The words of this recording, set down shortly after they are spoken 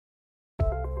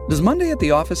Does Monday at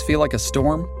the office feel like a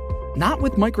storm? Not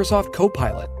with Microsoft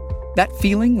Copilot. That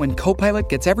feeling when Copilot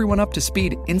gets everyone up to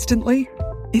speed instantly?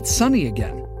 It's sunny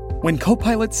again. When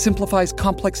Copilot simplifies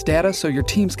complex data so your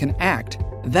teams can act,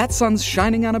 that sun's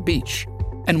shining on a beach.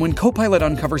 And when Copilot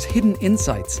uncovers hidden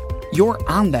insights, you're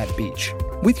on that beach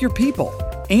with your people,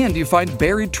 and you find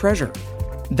buried treasure.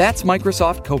 That's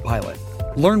Microsoft Copilot.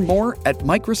 Learn more at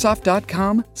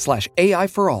Microsoft.com/AI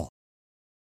for all.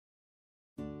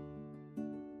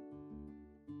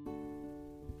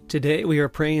 Today we are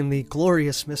praying the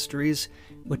glorious mysteries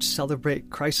which celebrate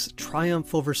Christ's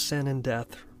triumph over sin and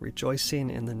death, rejoicing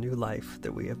in the new life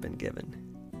that we have been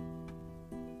given.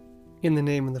 In the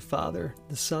name of the Father,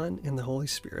 the Son, and the Holy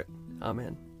Spirit.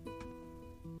 Amen.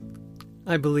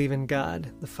 I believe in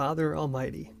God, the Father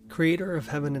Almighty, creator of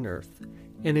heaven and earth,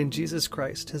 and in Jesus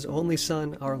Christ, his only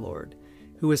Son, our Lord,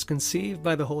 who was conceived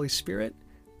by the Holy Spirit,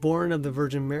 born of the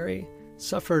Virgin Mary,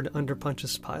 suffered under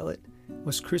Pontius Pilate,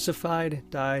 was crucified,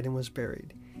 died, and was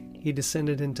buried. He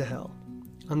descended into hell.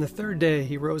 On the third day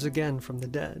he rose again from the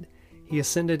dead. He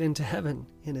ascended into heaven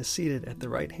and is seated at the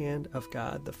right hand of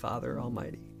God the Father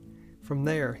Almighty. From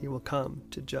there he will come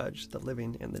to judge the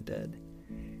living and the dead.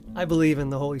 I believe in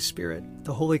the Holy Spirit,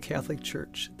 the Holy Catholic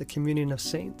Church, the communion of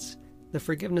saints, the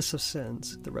forgiveness of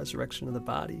sins, the resurrection of the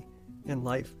body, and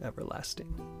life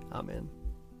everlasting. Amen.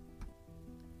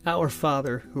 Our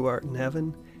Father, who art in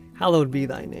heaven, hallowed be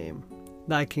thy name.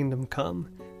 Thy kingdom come,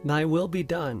 thy will be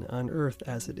done on earth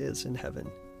as it is in heaven.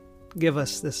 Give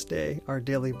us this day our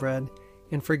daily bread,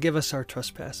 and forgive us our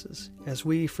trespasses, as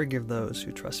we forgive those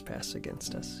who trespass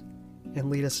against us. And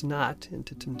lead us not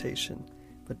into temptation,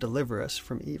 but deliver us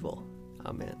from evil.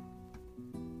 Amen.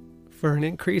 For an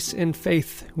increase in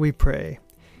faith, we pray.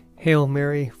 Hail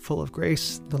Mary, full of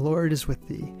grace, the Lord is with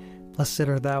thee. Blessed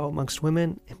art thou amongst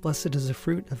women, and blessed is the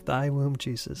fruit of thy womb,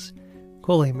 Jesus.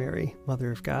 Holy Mary,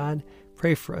 Mother of God,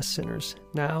 pray for us sinners,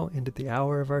 now and at the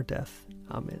hour of our death.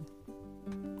 Amen.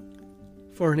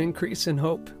 For an increase in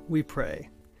hope, we pray.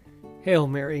 Hail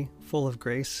Mary, full of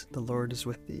grace, the Lord is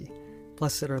with thee.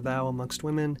 Blessed art thou amongst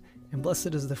women, and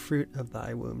blessed is the fruit of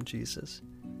thy womb, Jesus.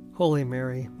 Holy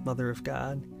Mary, Mother of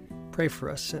God, pray for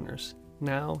us sinners,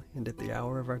 now and at the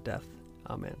hour of our death.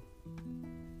 Amen.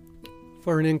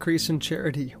 For an increase in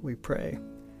charity, we pray.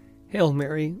 Hail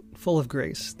Mary, full of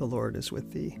grace, the Lord is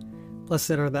with thee.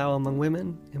 Blessed art thou among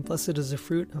women, and blessed is the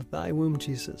fruit of thy womb,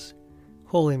 Jesus.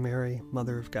 Holy Mary,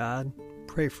 Mother of God,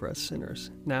 pray for us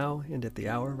sinners, now and at the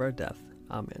hour of our death.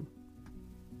 Amen.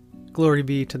 Glory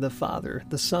be to the Father,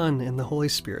 the Son, and the Holy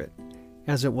Spirit,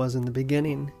 as it was in the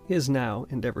beginning, is now,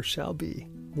 and ever shall be,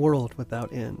 world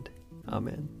without end.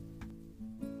 Amen.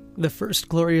 The first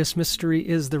glorious mystery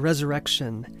is the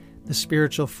resurrection. The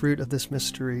spiritual fruit of this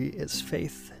mystery is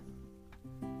faith.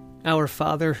 Our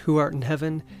Father, who art in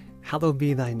heaven, hallowed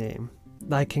be thy name.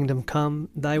 Thy kingdom come,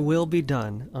 thy will be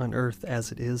done, on earth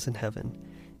as it is in heaven.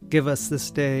 Give us this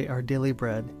day our daily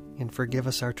bread, and forgive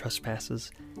us our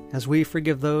trespasses, as we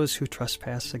forgive those who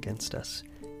trespass against us.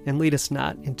 And lead us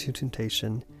not into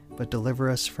temptation, but deliver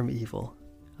us from evil.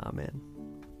 Amen.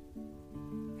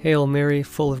 Hail Mary,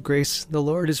 full of grace, the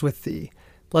Lord is with thee.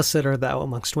 Blessed art thou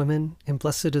amongst women, and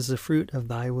blessed is the fruit of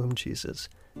thy womb, Jesus.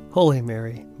 Holy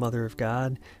Mary, Mother of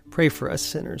God, pray for us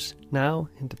sinners, now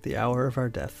and at the hour of our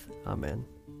death. Amen.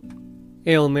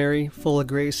 Hail Mary, full of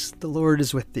grace, the Lord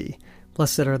is with thee.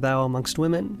 Blessed art thou amongst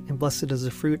women, and blessed is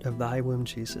the fruit of thy womb,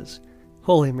 Jesus.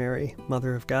 Holy Mary,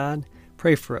 Mother of God,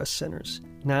 pray for us sinners,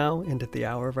 now and at the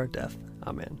hour of our death.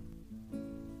 Amen.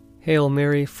 Hail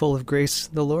Mary, full of grace,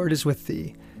 the Lord is with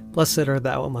thee. Blessed art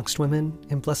thou amongst women,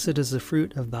 and blessed is the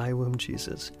fruit of thy womb,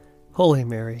 Jesus. Holy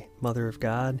Mary, Mother of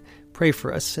God, pray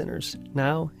for us sinners,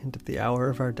 now and at the hour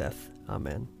of our death.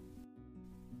 Amen.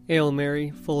 Hail Mary,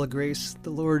 full of grace,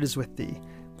 the Lord is with thee.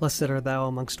 Blessed art thou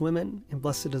amongst women, and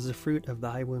blessed is the fruit of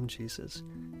thy womb, Jesus.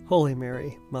 Holy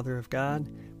Mary, Mother of God,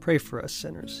 pray for us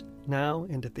sinners, now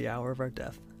and at the hour of our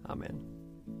death. Amen.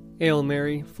 Hail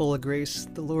Mary, full of grace,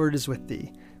 the Lord is with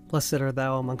thee. Blessed art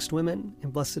thou amongst women,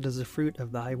 and blessed is the fruit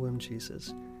of thy womb,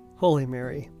 Jesus. Holy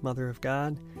Mary, Mother of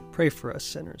God, pray for us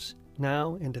sinners,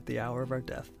 now and at the hour of our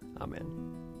death. Amen.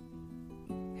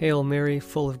 Hail Mary,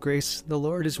 full of grace, the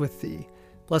Lord is with thee.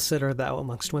 Blessed art thou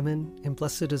amongst women, and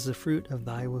blessed is the fruit of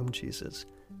thy womb, Jesus.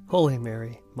 Holy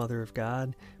Mary, Mother of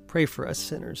God, pray for us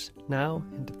sinners, now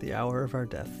and at the hour of our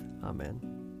death. Amen.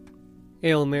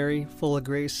 Hail Mary, full of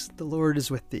grace, the Lord is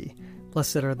with thee.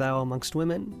 Blessed art thou amongst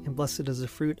women, and blessed is the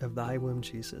fruit of thy womb,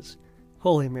 Jesus.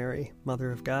 Holy Mary,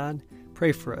 Mother of God,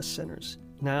 pray for us sinners,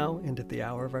 now and at the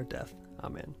hour of our death.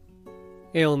 Amen.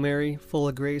 Hail Mary, full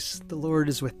of grace, the Lord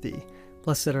is with thee.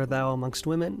 Blessed art thou amongst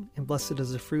women, and blessed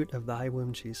is the fruit of thy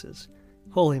womb, Jesus.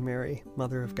 Holy Mary,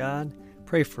 Mother of God,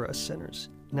 pray for us sinners,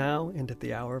 now and at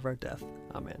the hour of our death.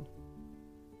 Amen.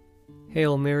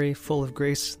 Hail Mary, full of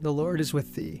grace, the Lord is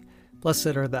with thee.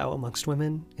 Blessed art thou amongst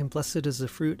women, and blessed is the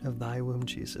fruit of thy womb,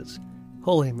 Jesus.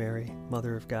 Holy Mary,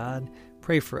 Mother of God,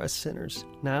 pray for us sinners,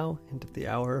 now and at the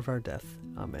hour of our death.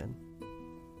 Amen.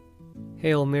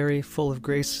 Hail Mary, full of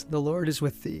grace, the Lord is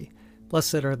with thee.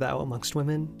 Blessed art thou amongst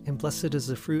women, and blessed is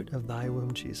the fruit of thy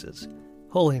womb, Jesus.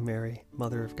 Holy Mary,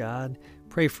 Mother of God,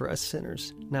 pray for us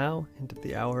sinners, now and at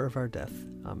the hour of our death.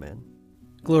 Amen.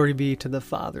 Glory be to the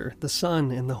Father, the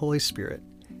Son, and the Holy Spirit,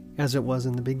 as it was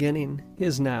in the beginning,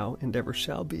 is now, and ever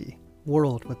shall be,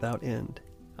 world without end.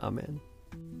 Amen.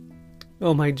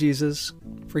 O my Jesus,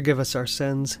 forgive us our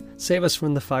sins, save us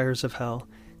from the fires of hell,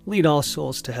 lead all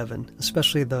souls to heaven,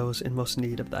 especially those in most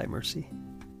need of thy mercy.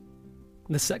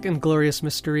 The second glorious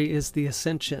mystery is the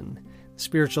Ascension. The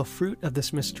spiritual fruit of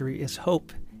this mystery is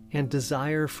hope and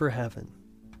desire for heaven.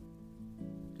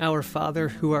 Our Father,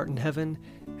 who art in heaven,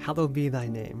 hallowed be thy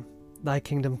name. Thy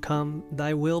kingdom come,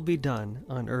 thy will be done,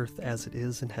 on earth as it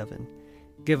is in heaven.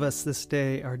 Give us this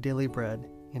day our daily bread,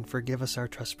 and forgive us our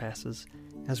trespasses,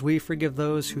 as we forgive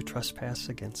those who trespass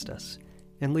against us.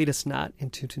 And lead us not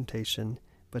into temptation,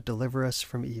 but deliver us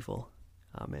from evil.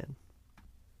 Amen.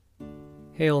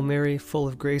 Hail Mary, full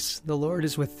of grace, the Lord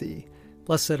is with thee.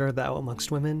 Blessed art thou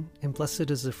amongst women, and blessed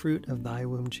is the fruit of thy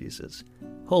womb, Jesus.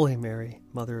 Holy Mary,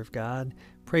 Mother of God,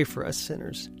 pray for us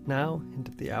sinners, now and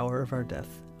at the hour of our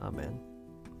death. Amen.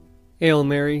 Hail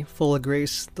Mary, full of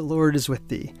grace, the Lord is with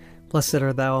thee. Blessed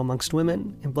art thou amongst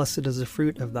women, and blessed is the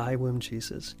fruit of thy womb,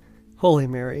 Jesus. Holy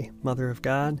Mary, Mother of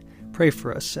God, pray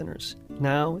for us sinners,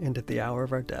 now and at the hour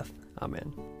of our death.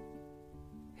 Amen.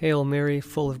 Hail Mary,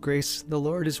 full of grace, the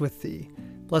Lord is with thee.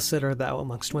 Blessed art thou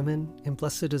amongst women, and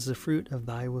blessed is the fruit of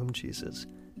thy womb, Jesus.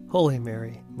 Holy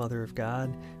Mary, Mother of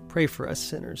God, pray for us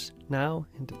sinners, now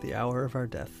and at the hour of our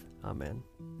death. Amen.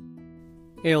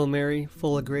 Hail Mary,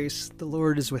 full of grace, the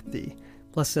Lord is with thee.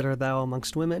 Blessed art thou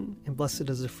amongst women, and blessed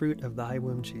is the fruit of thy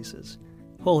womb, Jesus.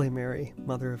 Holy Mary,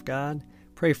 Mother of God,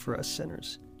 pray for us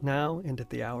sinners, now and at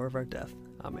the hour of our death.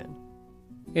 Amen.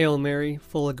 Hail Mary,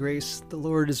 full of grace, the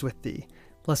Lord is with thee.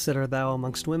 Blessed art thou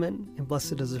amongst women, and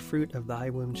blessed is the fruit of thy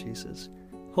womb, Jesus.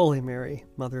 Holy Mary,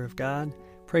 Mother of God,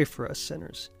 pray for us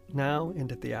sinners, now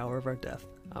and at the hour of our death.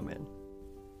 Amen.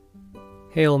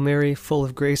 Hail Mary, full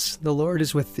of grace, the Lord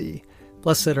is with thee.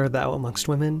 Blessed art thou amongst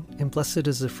women, and blessed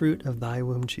is the fruit of thy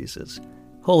womb, Jesus.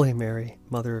 Holy Mary,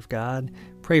 Mother of God,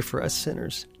 pray for us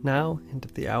sinners, now and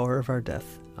at the hour of our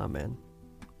death. Amen.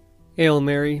 Hail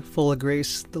Mary, full of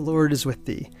grace, the Lord is with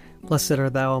thee. Blessed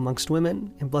art thou amongst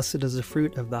women, and blessed is the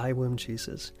fruit of thy womb,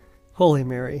 Jesus. Holy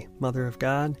Mary, Mother of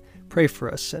God, pray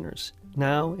for us sinners,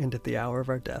 now and at the hour of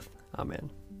our death.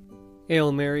 Amen.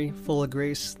 Hail Mary, full of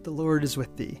grace, the Lord is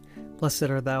with thee. Blessed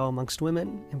art thou amongst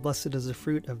women, and blessed is the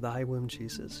fruit of thy womb,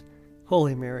 Jesus.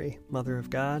 Holy Mary, Mother of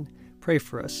God, pray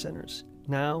for us sinners,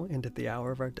 now and at the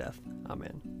hour of our death.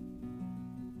 Amen.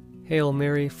 Hail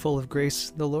Mary, full of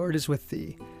grace, the Lord is with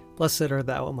thee. Blessed art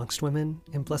thou amongst women,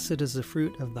 and blessed is the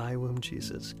fruit of thy womb,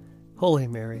 Jesus. Holy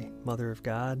Mary, Mother of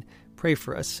God, pray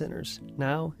for us sinners,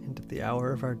 now and at the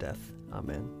hour of our death.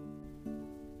 Amen.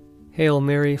 Hail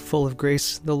Mary, full of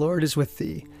grace, the Lord is with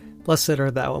thee. Blessed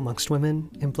art thou amongst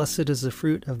women, and blessed is the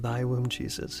fruit of thy womb,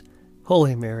 Jesus.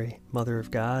 Holy Mary, Mother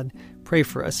of God, pray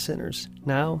for us sinners,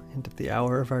 now and at the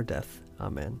hour of our death.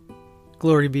 Amen.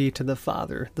 Glory be to the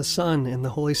Father, the Son, and the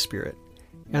Holy Spirit,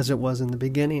 as it was in the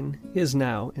beginning, is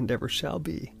now, and ever shall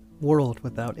be, world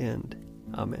without end.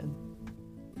 Amen.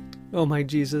 O my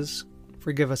Jesus,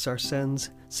 forgive us our sins,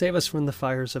 save us from the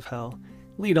fires of hell,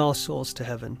 lead all souls to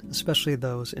heaven, especially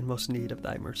those in most need of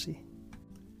thy mercy.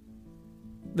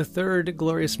 The third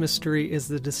glorious mystery is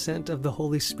the descent of the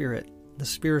Holy Spirit. The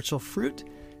spiritual fruit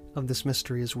of this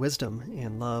mystery is wisdom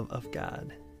and love of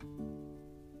God.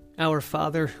 Our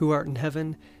Father, who art in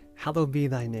heaven, hallowed be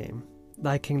thy name.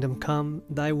 Thy kingdom come,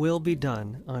 thy will be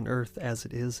done, on earth as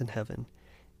it is in heaven.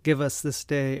 Give us this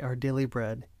day our daily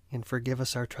bread, and forgive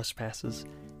us our trespasses,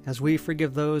 as we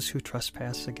forgive those who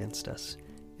trespass against us.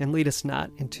 And lead us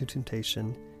not into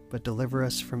temptation, but deliver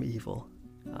us from evil.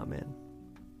 Amen.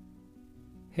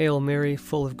 Hail Mary,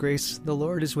 full of grace, the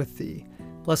Lord is with thee.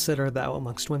 Blessed art thou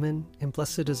amongst women, and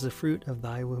blessed is the fruit of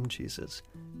thy womb, Jesus.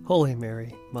 Holy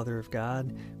Mary, Mother of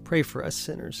God, pray for us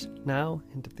sinners, now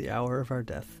and at the hour of our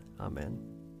death. Amen.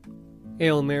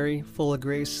 Hail Mary, full of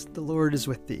grace, the Lord is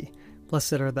with thee.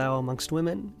 Blessed art thou amongst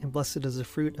women, and blessed is the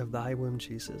fruit of thy womb,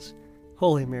 Jesus.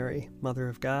 Holy Mary, Mother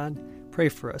of God, pray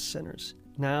for us sinners,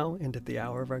 now and at the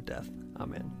hour of our death.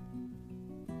 Amen.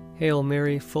 Hail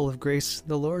Mary, full of grace,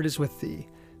 the Lord is with thee.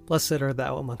 Blessed art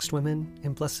thou amongst women,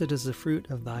 and blessed is the fruit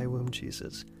of thy womb,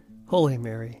 Jesus. Holy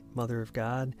Mary, Mother of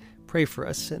God, pray for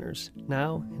us sinners,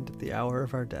 now and at the hour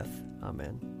of our death.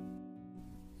 Amen.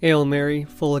 Hail Mary,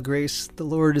 full of grace, the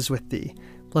Lord is with thee.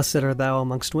 Blessed art thou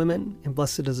amongst women, and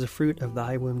blessed is the fruit of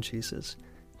thy womb, Jesus.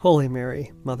 Holy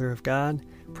Mary, Mother of God,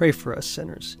 pray for us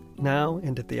sinners, now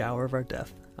and at the hour of our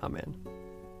death. Amen.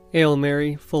 Hail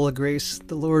Mary, full of grace,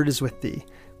 the Lord is with thee.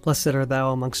 Blessed art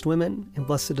thou amongst women, and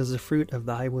blessed is the fruit of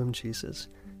thy womb, Jesus.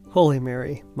 Holy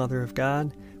Mary, Mother of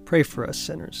God, pray for us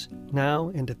sinners, now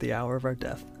and at the hour of our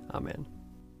death. Amen.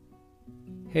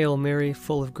 Hail Mary,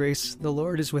 full of grace, the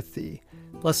Lord is with thee.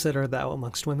 Blessed art thou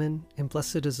amongst women, and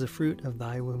blessed is the fruit of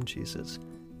thy womb, Jesus.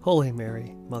 Holy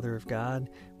Mary, Mother of God,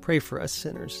 pray for us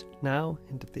sinners, now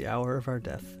and at the hour of our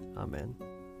death. Amen.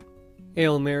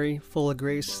 Hail Mary, full of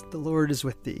grace, the Lord is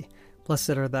with thee.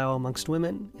 Blessed art thou amongst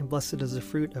women, and blessed is the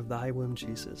fruit of thy womb,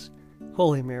 Jesus.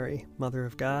 Holy Mary, Mother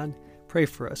of God, pray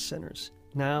for us sinners,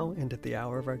 now and at the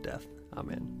hour of our death.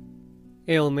 Amen.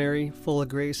 Hail Mary, full of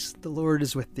grace, the Lord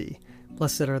is with thee.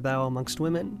 Blessed art thou amongst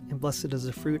women, and blessed is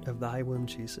the fruit of thy womb,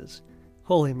 Jesus.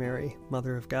 Holy Mary,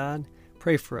 Mother of God,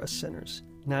 pray for us sinners,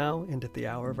 now and at the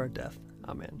hour of our death.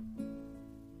 Amen.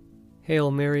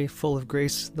 Hail Mary, full of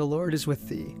grace, the Lord is with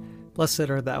thee. Blessed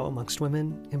art thou amongst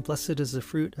women, and blessed is the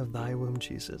fruit of thy womb,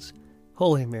 Jesus.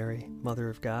 Holy Mary, Mother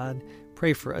of God,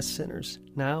 pray for us sinners,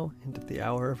 now and at the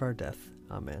hour of our death.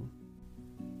 Amen.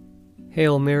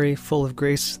 Hail Mary, full of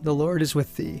grace, the Lord is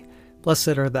with thee. Blessed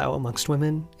art thou amongst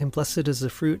women, and blessed is the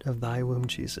fruit of thy womb,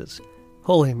 Jesus.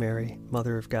 Holy Mary,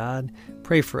 Mother of God,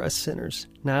 pray for us sinners,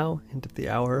 now and at the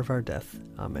hour of our death.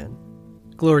 Amen.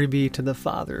 Glory be to the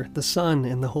Father, the Son,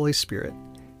 and the Holy Spirit,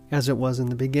 as it was in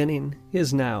the beginning,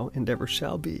 is now, and ever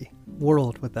shall be,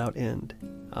 world without end.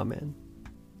 Amen.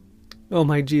 O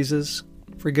my Jesus,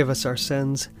 forgive us our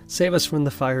sins, save us from the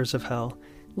fires of hell,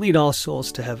 lead all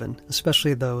souls to heaven,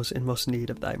 especially those in most need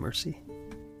of thy mercy.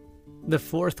 The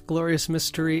fourth glorious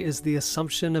mystery is the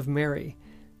Assumption of Mary.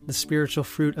 The spiritual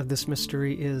fruit of this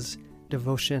mystery is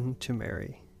devotion to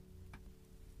Mary.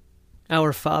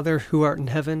 Our Father, who art in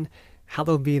heaven,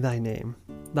 hallowed be thy name.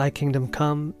 Thy kingdom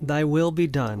come, thy will be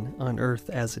done, on earth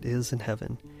as it is in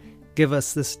heaven. Give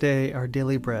us this day our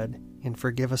daily bread, and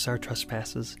forgive us our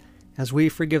trespasses, as we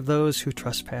forgive those who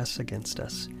trespass against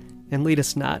us. And lead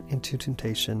us not into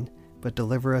temptation, but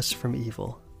deliver us from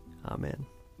evil. Amen.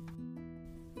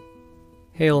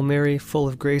 Hail Mary, full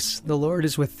of grace, the Lord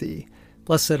is with thee.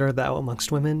 Blessed art thou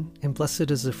amongst women, and blessed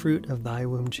is the fruit of thy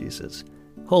womb, Jesus.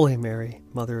 Holy Mary,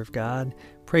 Mother of God,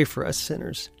 pray for us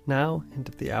sinners, now and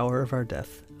at the hour of our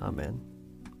death. Amen.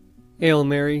 Hail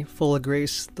Mary, full of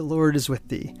grace, the Lord is with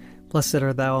thee. Blessed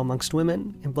art thou amongst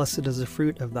women, and blessed is the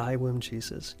fruit of thy womb,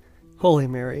 Jesus. Holy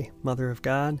Mary, Mother of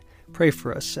God, pray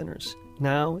for us sinners,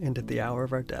 now and at the hour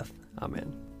of our death.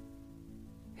 Amen.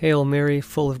 Hail Mary,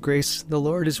 full of grace, the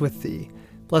Lord is with thee.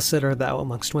 Blessed art thou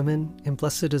amongst women, and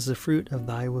blessed is the fruit of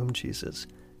thy womb, Jesus.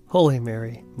 Holy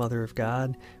Mary, Mother of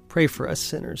God, pray for us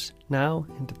sinners, now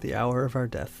and at the hour of our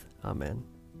death. Amen.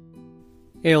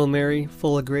 Hail Mary,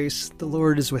 full of grace, the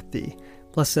Lord is with thee.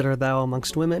 Blessed art thou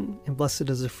amongst women, and blessed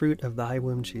is the fruit of thy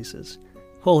womb, Jesus.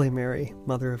 Holy Mary,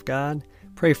 Mother of God,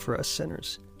 pray for us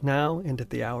sinners, now and at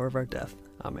the hour of our death.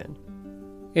 Amen.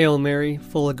 Hail Mary,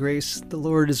 full of grace, the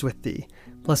Lord is with thee.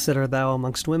 Blessed art thou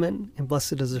amongst women, and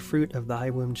blessed is the fruit of thy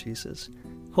womb, Jesus.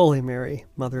 Holy Mary,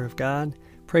 Mother of God,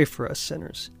 pray for us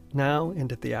sinners, now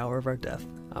and at the hour of our death.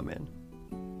 Amen.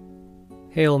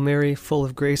 Hail Mary, full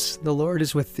of grace, the Lord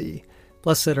is with thee.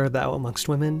 Blessed art thou amongst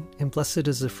women, and blessed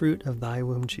is the fruit of thy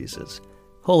womb, Jesus.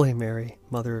 Holy Mary,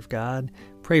 Mother of God,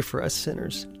 pray for us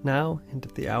sinners, now and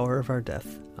at the hour of our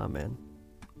death. Amen.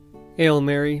 Hail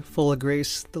Mary, full of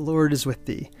grace, the Lord is with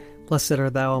thee. Blessed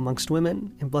art thou amongst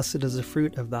women, and blessed is the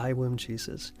fruit of thy womb,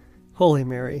 Jesus. Holy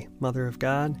Mary, Mother of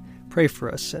God, pray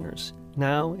for us sinners,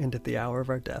 now and at the hour of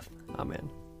our death. Amen.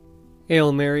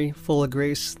 Hail Mary, full of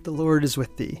grace, the Lord is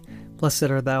with thee. Blessed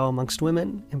art thou amongst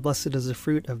women, and blessed is the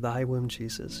fruit of thy womb,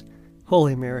 Jesus.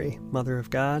 Holy Mary, Mother of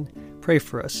God, pray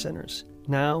for us sinners,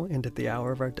 now and at the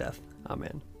hour of our death.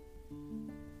 Amen.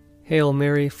 Hail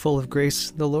Mary, full of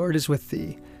grace, the Lord is with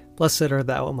thee. Blessed art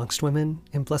thou amongst women,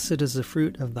 and blessed is the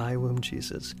fruit of thy womb,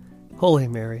 Jesus. Holy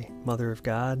Mary, Mother of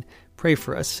God, pray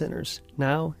for us sinners,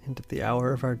 now and at the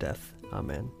hour of our death.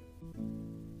 Amen.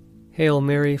 Hail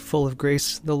Mary, full of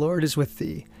grace, the Lord is with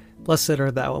thee. Blessed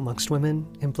art thou amongst women,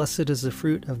 and blessed is the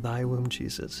fruit of thy womb,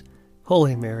 Jesus.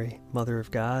 Holy Mary, Mother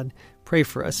of God, pray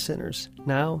for us sinners,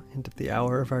 now and at the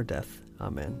hour of our death.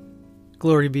 Amen.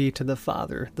 Glory be to the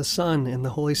Father, the Son, and the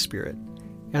Holy Spirit,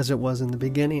 as it was in the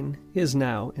beginning, is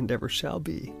now, and ever shall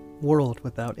be, world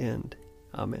without end.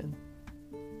 Amen.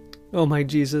 O my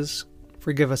Jesus,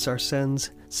 forgive us our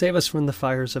sins, save us from the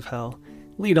fires of hell,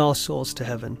 lead all souls to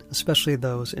heaven, especially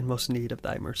those in most need of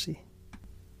thy mercy.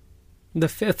 The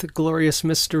fifth glorious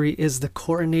mystery is the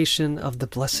coronation of the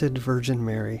Blessed Virgin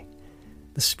Mary.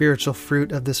 The spiritual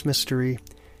fruit of this mystery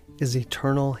is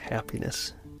eternal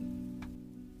happiness.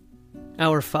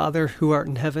 Our Father, who art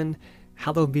in heaven,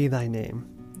 hallowed be thy name.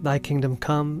 Thy kingdom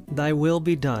come, thy will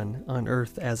be done, on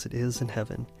earth as it is in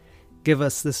heaven. Give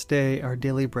us this day our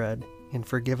daily bread, and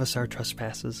forgive us our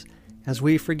trespasses, as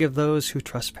we forgive those who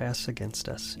trespass against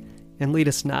us. And lead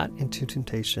us not into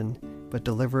temptation, but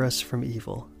deliver us from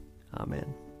evil.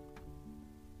 Amen.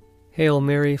 Hail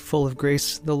Mary, full of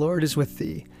grace, the Lord is with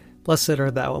thee. Blessed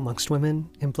art thou amongst women,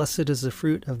 and blessed is the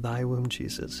fruit of thy womb,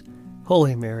 Jesus.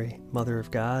 Holy Mary, Mother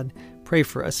of God, pray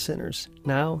for us sinners,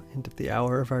 now and at the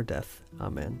hour of our death.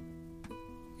 Amen.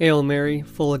 Hail Mary,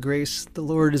 full of grace, the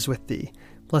Lord is with thee.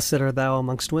 Blessed art thou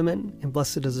amongst women, and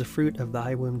blessed is the fruit of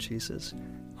thy womb, Jesus.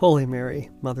 Holy Mary,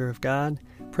 Mother of God,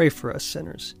 pray for us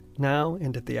sinners, now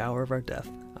and at the hour of our death.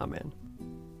 Amen.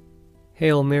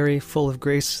 Hail Mary, full of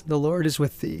grace, the Lord is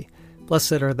with thee.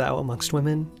 Blessed art thou amongst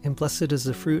women, and blessed is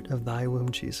the fruit of thy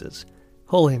womb, Jesus.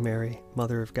 Holy Mary,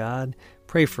 Mother of God,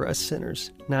 pray for us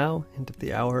sinners, now and at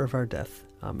the hour of our death.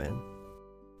 Amen.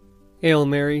 Hail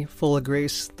Mary, full of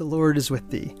grace, the Lord is with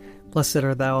thee. Blessed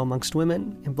art thou amongst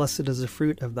women, and blessed is the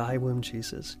fruit of thy womb,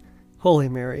 Jesus. Holy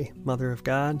Mary, Mother of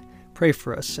God, pray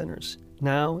for us sinners,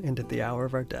 now and at the hour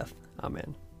of our death.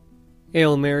 Amen.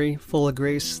 Hail Mary, full of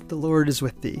grace, the Lord is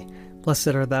with thee. Blessed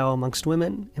art thou amongst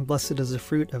women, and blessed is the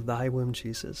fruit of thy womb,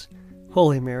 Jesus.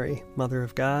 Holy Mary, Mother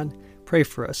of God, pray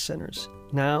for us sinners,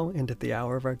 now and at the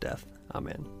hour of our death.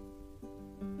 Amen.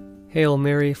 Hail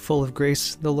Mary, full of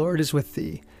grace, the Lord is with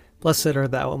thee. Blessed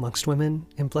art thou amongst women,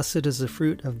 and blessed is the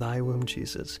fruit of thy womb,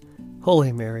 Jesus.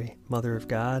 Holy Mary, Mother of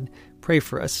God, pray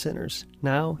for us sinners,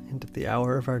 now and at the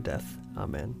hour of our death.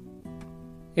 Amen.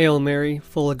 Hail Mary,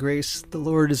 full of grace, the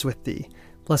Lord is with thee.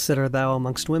 Blessed art thou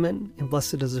amongst women, and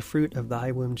blessed is the fruit of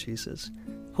thy womb, Jesus.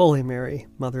 Holy Mary,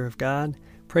 Mother of God,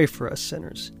 pray for us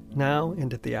sinners, now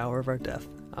and at the hour of our death.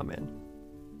 Amen.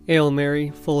 Hail Mary,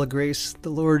 full of grace, the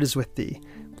Lord is with thee.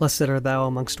 Blessed art thou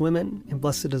amongst women, and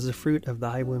blessed is the fruit of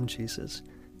thy womb, Jesus.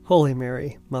 Holy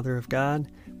Mary, Mother of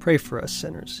God, pray for us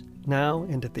sinners, now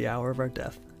and at the hour of our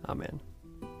death. Amen.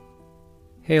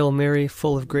 Hail Mary,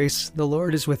 full of grace, the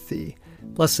Lord is with thee.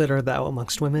 Blessed art thou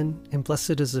amongst women, and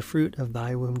blessed is the fruit of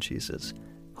thy womb, Jesus.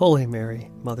 Holy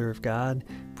Mary, Mother of God,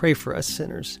 pray for us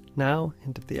sinners, now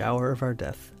and at the hour of our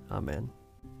death. Amen.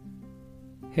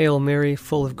 Hail Mary,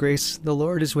 full of grace, the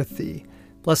Lord is with thee.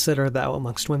 Blessed art thou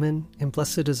amongst women, and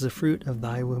blessed is the fruit of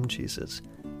thy womb, Jesus.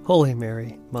 Holy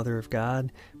Mary, Mother of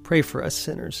God, pray for us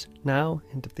sinners, now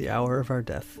and at the hour of our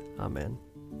death. Amen.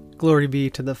 Glory be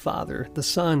to the Father, the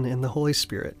Son, and the Holy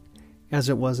Spirit, as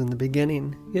it was in the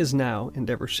beginning, is now, and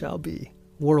ever shall be,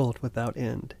 world without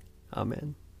end.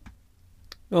 Amen.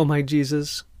 O my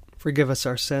Jesus, forgive us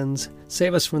our sins,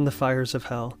 save us from the fires of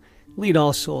hell, lead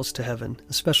all souls to heaven,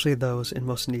 especially those in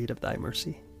most need of thy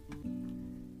mercy.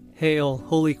 Hail,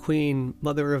 Holy Queen,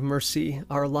 Mother of Mercy,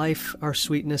 our life, our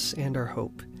sweetness, and our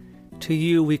hope. To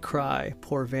you we cry,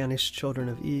 poor vanished children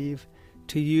of Eve.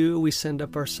 To you we send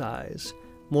up our sighs,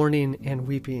 mourning and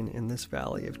weeping in this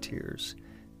valley of tears.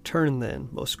 Turn then,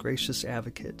 most gracious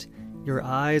Advocate, your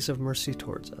eyes of mercy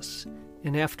towards us,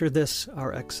 and after this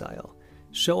our exile,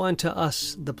 show unto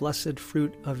us the blessed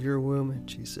fruit of your womb,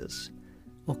 Jesus.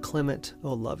 O clement,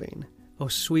 O loving, O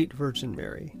sweet Virgin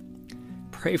Mary,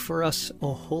 pray for us,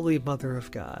 O Holy Mother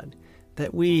of God,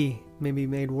 that we may be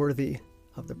made worthy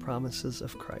of the promises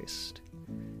of Christ.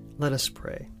 Let us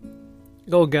pray.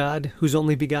 O God, whose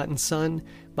only begotten Son,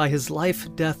 by his life,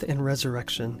 death, and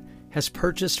resurrection, has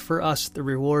purchased for us the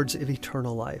rewards of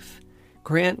eternal life,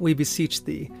 grant, we beseech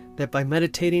thee, that by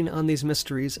meditating on these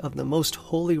mysteries of the most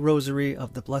holy Rosary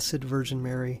of the Blessed Virgin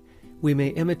Mary, we may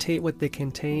imitate what they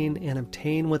contain and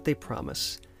obtain what they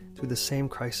promise, through the same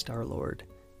Christ our Lord.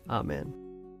 Amen.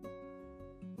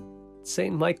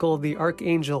 Saint Michael the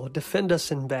Archangel, defend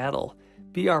us in battle.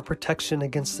 Be our protection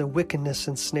against the wickedness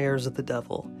and snares of the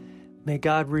devil. May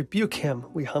God rebuke him,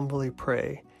 we humbly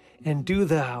pray. And do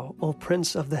thou, O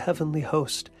Prince of the heavenly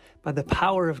host, by the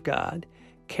power of God,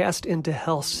 cast into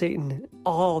hell Satan and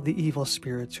all the evil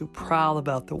spirits who prowl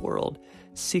about the world,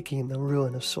 seeking the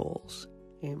ruin of souls.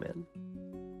 Amen.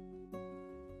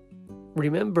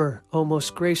 Remember, O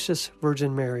most gracious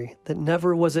Virgin Mary, that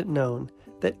never was it known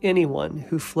that anyone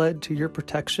who fled to your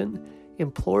protection,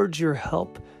 implored your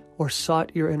help, or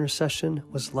sought your intercession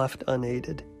was left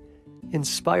unaided.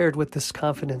 Inspired with this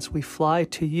confidence, we fly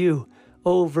to you,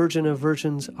 O Virgin of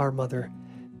Virgins, our Mother.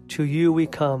 To you we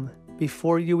come,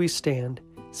 before you we stand,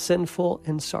 sinful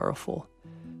and sorrowful.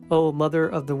 O Mother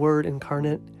of the Word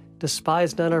incarnate,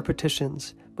 despise not our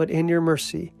petitions, but in your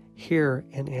mercy hear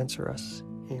and answer us.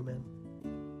 Amen.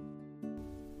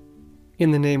 In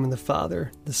the name of the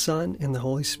Father, the Son, and the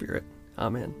Holy Spirit.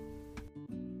 Amen.